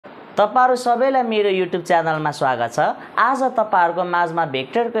तपाईहरु सबैलाई मेरो YouTube च्यानलमा स्वागत छ। आज तपाईहरुको माझमा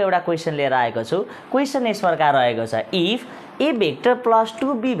भेक्टरको एउटा क्वेशन लिएर आएको छु। क्वेशन यस प्रकार रहेको छ, if a vector plus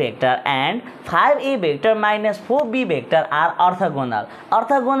 2b vector and 5a vector minus 4b vector are orthogonal।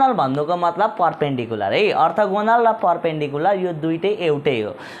 orthogonal भन्नुको मतलब परपेन्डिकुलर है। orthogonal र परपेन्डिकुलर यो दुईटै एउटै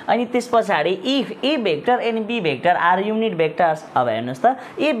हो। अनि त्यसपछि if a vector and b vector are unit vectors। अब हेर्नुस् त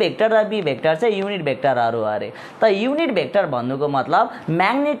a vector र b vector चाहिँ युनिट भेक्टरहरु अरे। त युनिट भेक्टर भन्नुको मतलब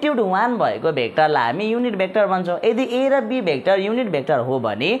म्याग्निट्युड 1 भएको भेक्टरलाई हामी युनिट भेक्टर भन्छौं। यदि a र b भेक्टर युनिट भेक्टर हो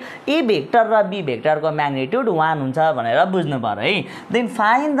भने a भेक्टर र b भेक्टरको म्याग्निट्युड 1 हुन्छ भनेर बुझ्नु पर्यो है। Then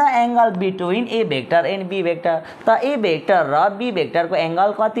find the angle between a vector and b vector. त a भेक्टर र b भेक्टरको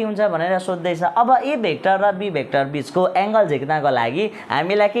एंगल कति हुन्छ भनेर सोध्दैछ। अब a भेक्टर र b भेक्टर बीचको एंगल झिक्नको लागि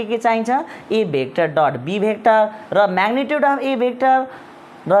हामीलाई के चाहिन्छ? a vector dot b vector र म्याग्निट्युड अफ a भेक्टर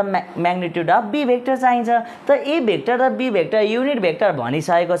र म्याग्निट्युड अफ b भेक्टर चाहिन्छ। त a भेक्टर र b भेक्टर युनिट भेक्टर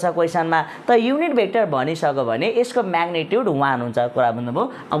भनिसकेको छ क्वेशनमा। त युनिट भेक्टर भनिसक्यो भने यसको म्याग्निट्युड 1 हुन्छ। कुरा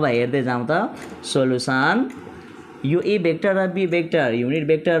बुझ्नुभयो? अब हेर्दै जाउँ त सोलुसन। यो a भेक्टर र b भेक्टर युनिट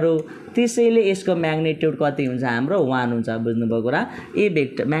भेक्टर हो, त्यसैले यसको म्याग्निट्युड कति हुन्छ? हाम्रो 1 हुन्छ। बुझ्नुभयो कुरा? a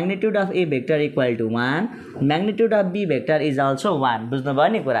vector magnitude of a vector equal to 1, magnitude of b vector is also 1।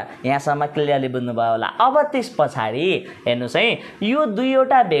 बुझ्नुभयो नि कुरा? यहाँसम्म क्लियरली बुझ्नुभयो होला। अब त्यसपछि हेर्नुस् है, यो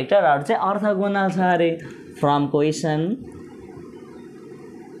दुईवटा भेक्टरहरु चाहिँ अर्थोगोनल छ अरे। फ्रम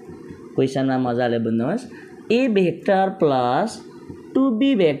क्वेशनमा मजाले बुझ्नुहोस्। a vector plus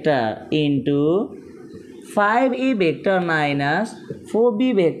 2b vector into 5a vector minus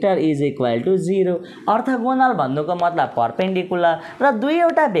 4b vector is equal to 0। Orthogonal भन्नुको मतलब परपेन्डिकुलर र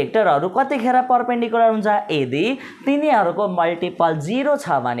दुईवटा भेक्टरहरु कतिखेर परपेन्डिकुलर हुन्छ? यदि तिनीहरुको मल्टिपल 0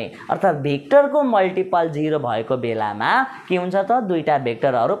 छ भने, अर्थात भेक्टरको मल्टिपल 0 भएको बेलामा के हुन्छ त? दुईटा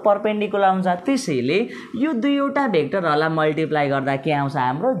भेक्टरहरु परपेन्डिकुलर हुन्छ। त्यसैले यो दुईवटा भेक्टरहरुलाई मल्टिप्लाई गर्दा के आउँछ?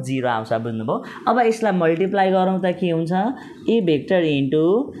 हाम्रो 0 आउँछ। बुझ्नुभयो? अब यसलाई मल्टिप्लाई गरौँ त के हुन्छ? a vector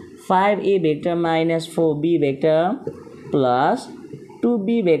into 5a vector minus 4b vector plus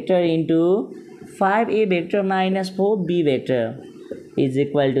 2b vector into 5a vector minus 4b vector is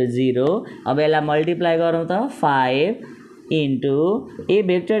equal to 0। अब यसलाई मल्टिप्लाई गरौँ त 5 into a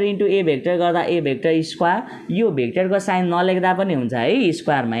vector into a vector गर्दा a भेक्टर स्क्वायर। यो भेक्टरको साइन नलेख्दा पनि हुन्छ है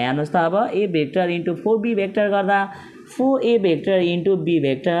स्क्वायरमा। हेर्नुस् त अब a vector into 4b vector गर्दा 4a vector into b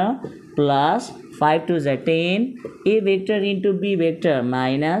vector plus 5 to 10 a vector into b vector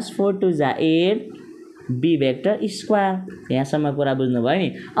minus 4 to 8 b vector square. यहाँसम्म कुरा बुझ्नुभयो नि?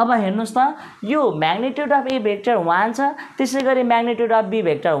 अब हेर्नुस् त यो म्याग्निट्युड अफ a भेक्टर 1 छ, त्यसैगरी म्याग्निट्युड अफ b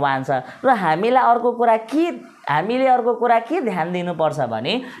भेक्टर 1 छ। र हामीले अर्को कुरा के ध्यान दिनुपर्छ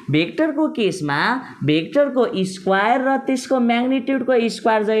भने भेक्टरको केसमा भेक्टरको स्क्वायर र त्यसको म्याग्निट्युडको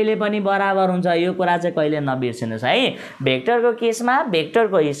स्क्वायर जहिले पनि बराबर हुन्छ। यो कुरा चाहिँ कहिले नबिर्सिनुस् है। भेक्टरको केसमा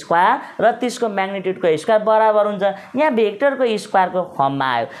भेक्टरको स्क्वायर र त्यसको म्याग्निट्युडको स्क्वायर बराबर हुन्छ। यहाँ भेक्टरको स्क्वायरको फर्ममा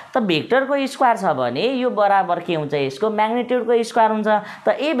आयो। त भेक्टरको स्क्वायर छ भने यो बराबर के हुन्छ? यसको म्याग्निट्युडको स्क्वायर हुन्छ। त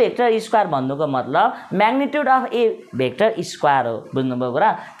a भेक्टर स्क्वायर भन्नुको मतलब magnitude of a vector square हो। बुझ्नुभयो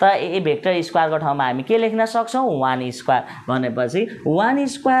कुरा? त a भेक्टर स्क्वायरको ठाउँमा हामी के लेख्न सक्छौं? 1 स्क्वायर भनेपछि 1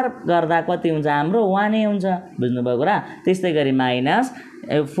 स्क्वायर गर्दा कति हुन्छ? हाम्रो 1 हुन्छ। बुझ्नुभयो कुरा? त्यस्तै गरी minus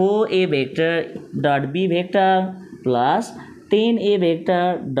 4a vector dot b vector plus 10a vector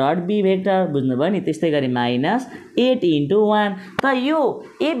dot b vector. बुझ्नुभयो नि? त्यस्तै गरी माइनस 8 इन्टु 1। त यो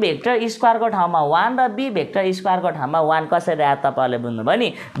a भेक्टर स्क्वायरको ठाउँमा 1 र b भेक्टर स्क्वायरको ठाउँमा 1 कसरी आयो तपाईहरुले बुझ्नुभयो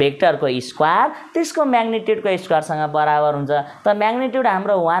नि? भेक्टरको स्क्वायर त्यसको म्याग्निट्युडको स्क्वायरसँग बराबर हुन्छ। त म्याग्निट्युड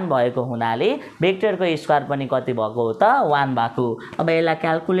हाम्रो 1 भएको हुनाले भेक्टरको स्क्वायर पनि कति भएको हो त? 1 भएको। अब यसलाई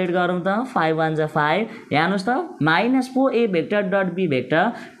क्याल्कुलेट गरौँ त। 5 1 जा 5। हेर्नुस् त minus 4a vector dot b vector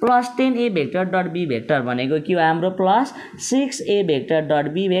plus 10a vector dot b vector भनेको के हो? हाम्रो plus 6a vector dot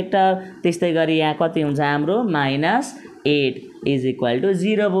b vector. त्यस्तै गरी यहाँ कति हुन्छ? हाम्रो माइनस 8 इज इक्वल टु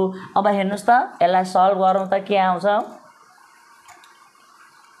 0 भयो। अब हेर्नुस् त यसलाई सल्भ गरौँ त के आउँछ?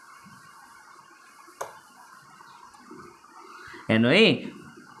 हेर्नु है,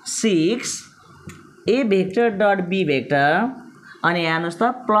 6a vector dot b vector अनि हेर्नुस् त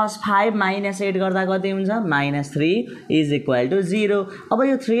प्लस 5 माइनस 8 गर्दा कति हुन्छ? Minus 3 is equal to 0। अब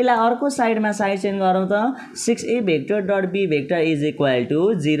यो 3 लाई अर्को साइडमा साइड चेन्ज गरौँ त। 6a vector dot b vector is equal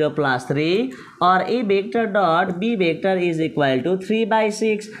to 0 plus 3 और a vector dot b vector is equal to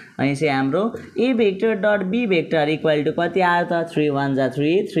 3/6। अनि चाहिँ हाम्रो a vector dot b vector equal to कति आयो त? 3 1 जा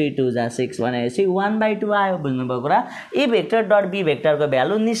 3 3 2 जा 6 भनेपछि 1/2 आयो। बुझ्नुभयो कुरा? a vector dot b भेक्टरको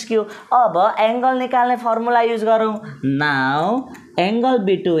value निस्क्यो। अब एंगल निकाल्ने फर्मुला युज गरौँ। Now angle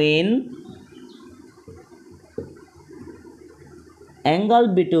between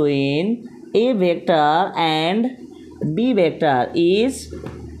a vector and b vector is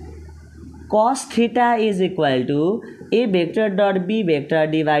cos theta is equal to a vector dot b vector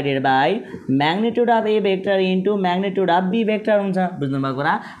divided by magnitude of a vector into magnitude of b vector हुन्छ बुझ्नुभयो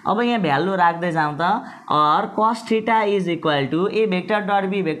कुरा अब यहाँ value राख्दै जाउँ त और cos theta is equal to a vector dot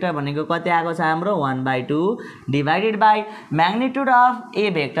b vector भनेको कति आएको छ हाम्रो 1/2 divided by magnitude of a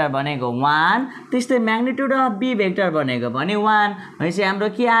vector भनेको 1 त्यस्तै magnitude of b vector भनेको पनि 1 भनेपछि हाम्रो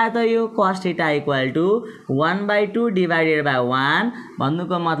के आयो त यो cos theta equal to 1/2 divided by 1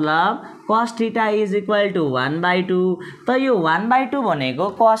 भन्नुको मतलब cos theta is equal to 1/2 त यो 1/2 भनेको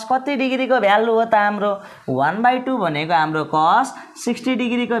cos कति डिग्रीको भ्यालु हो त हाम्रो 1/2 भनेको हाम्रो cos 60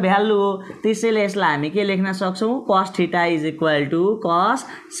 डिग्रीको भ्यालु हो त्यसैले यसलाई हामी के लेख्न सक्छौं cos theta is equal to cos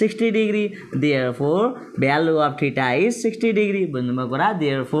 60 degree therefore value of theta is 60 degree बुझ्नुभयो कुरा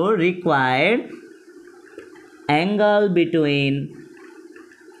therefore required angle between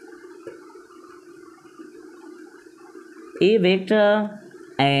a vector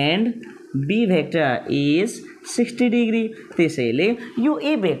and b vector is 60 degree त्यसैले यो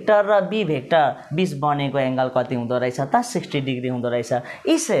a भेक्टर र b भेक्टर बीच बनेको एंगल कति हुँदो रहेछ त 60 डिग्री हुँदो रहेछ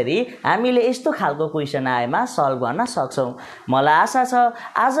यसरी हामीले यस्तो खालको क्वेशन आएमा सल्भ गर्न सक्छौं मलाई आशा छ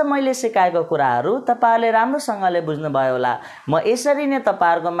आज मैले सिकाएको कुराहरु तपाईहरुले राम्रोसँगले बुझ्नु भयो होला म यसरी नै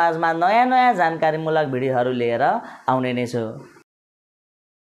तपाईहरुको माझमा नयाँ जानकारीमूलक भिडियोहरु लिएर आउने नै छु